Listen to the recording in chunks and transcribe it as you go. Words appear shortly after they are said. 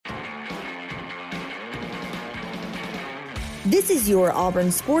This is your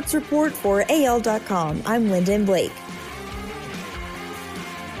Auburn Sports Report for AL.com. I'm Lyndon Blake.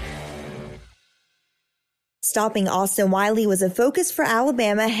 Stopping Austin Wiley was a focus for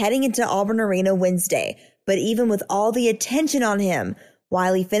Alabama heading into Auburn Arena Wednesday. But even with all the attention on him,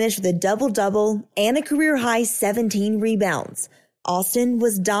 Wiley finished with a double-double and a career-high 17 rebounds. Austin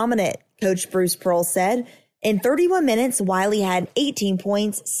was dominant, Coach Bruce Pearl said. In 31 minutes, Wiley had 18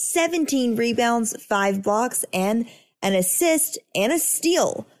 points, 17 rebounds, 5 blocks, and an assist and a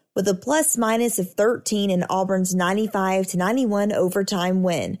steal, with a plus-minus of 13 in Auburn's 95-91 overtime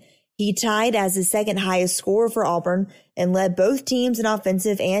win. He tied as the second highest scorer for Auburn and led both teams in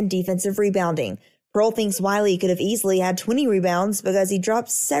offensive and defensive rebounding. Pearl thinks Wiley could have easily had 20 rebounds because he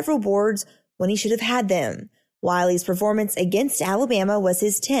dropped several boards when he should have had them. Wiley's performance against Alabama was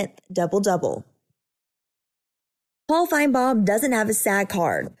his 10th double-double. Paul Feinbaum doesn't have a SAG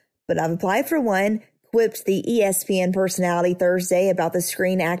card, but I've applied for one, quipped the ESPN personality Thursday about the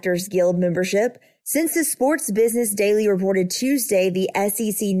Screen Actors Guild membership. Since the Sports Business Daily reported Tuesday the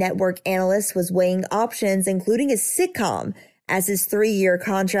SEC network analyst was weighing options, including a sitcom, as his 3-year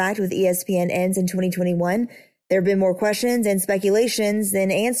contract with ESPN ends in 2021, there have been more questions and speculations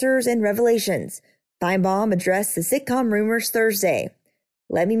than answers and revelations. Feinbaum addressed the sitcom rumors Thursday.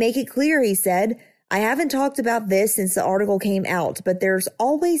 "Let me make it clear," he said. "I haven't talked about this since the article came out, but there's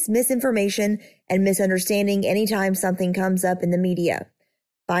always misinformation and misunderstanding anytime something comes up in the media."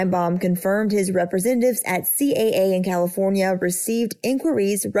 Feinbaum confirmed his representatives at CAA in California received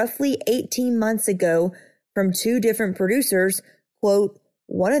inquiries roughly 18 months ago from 2 different producers. Quote,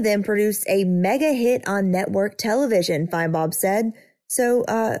 "One of them produced a mega hit on network television," Feinbaum said. So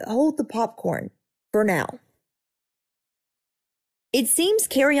hold the popcorn for now. It seems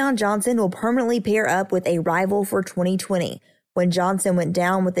Kerryon Johnson will permanently pair up with a rival for 2020. When Johnson went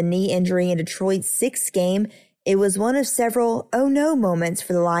down with a knee injury in Detroit's 6th game, it was one of several oh no moments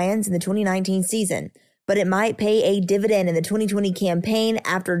for the Lions in the 2019 season. But it might pay a dividend in the 2020 campaign.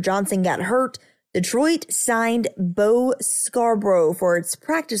 After Johnson got hurt, Detroit signed Bo Scarborough for its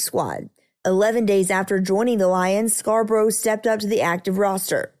practice squad. 11 days after joining the Lions, Scarborough stepped up to the active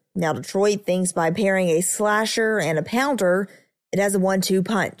roster. Now Detroit thinks by pairing a slasher and a pounder, it has a 1-2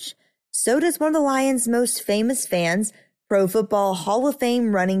 punch. So does one of the Lions' most famous fans, Pro Football Hall of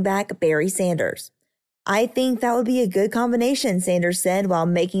Fame running back Barry Sanders. "I think that would be a good combination," Sanders said while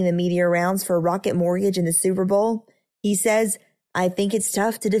making the media rounds for Rocket Mortgage in the Super Bowl. He says, "I think it's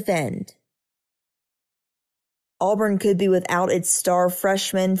tough to defend." Auburn could be without its star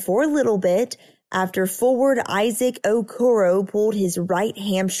freshman for a little bit after forward Isaac Okoro pulled his right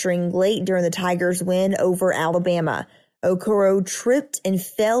hamstring late during the Tigers' win over Alabama. Okoro tripped and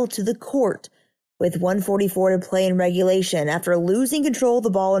fell to the court with 1:44 to play in regulation after losing control of the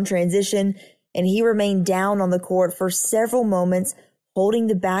ball in transition, and he remained down on the court for several moments, holding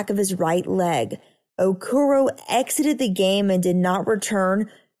the back of his right leg. Okoro exited the game and did not return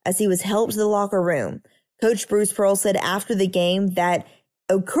as he was helped to the locker room. Coach Bruce Pearl said after the game that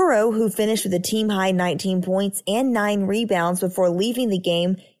Okoro, who finished with a team-high 19 points and 9 rebounds before leaving the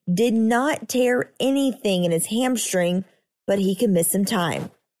game, did not tear anything in his hamstring, but he could miss some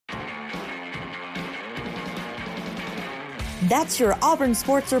time. That's your Auburn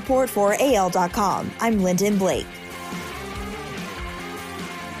Sports Report for AL.com. I'm Lyndon Blake.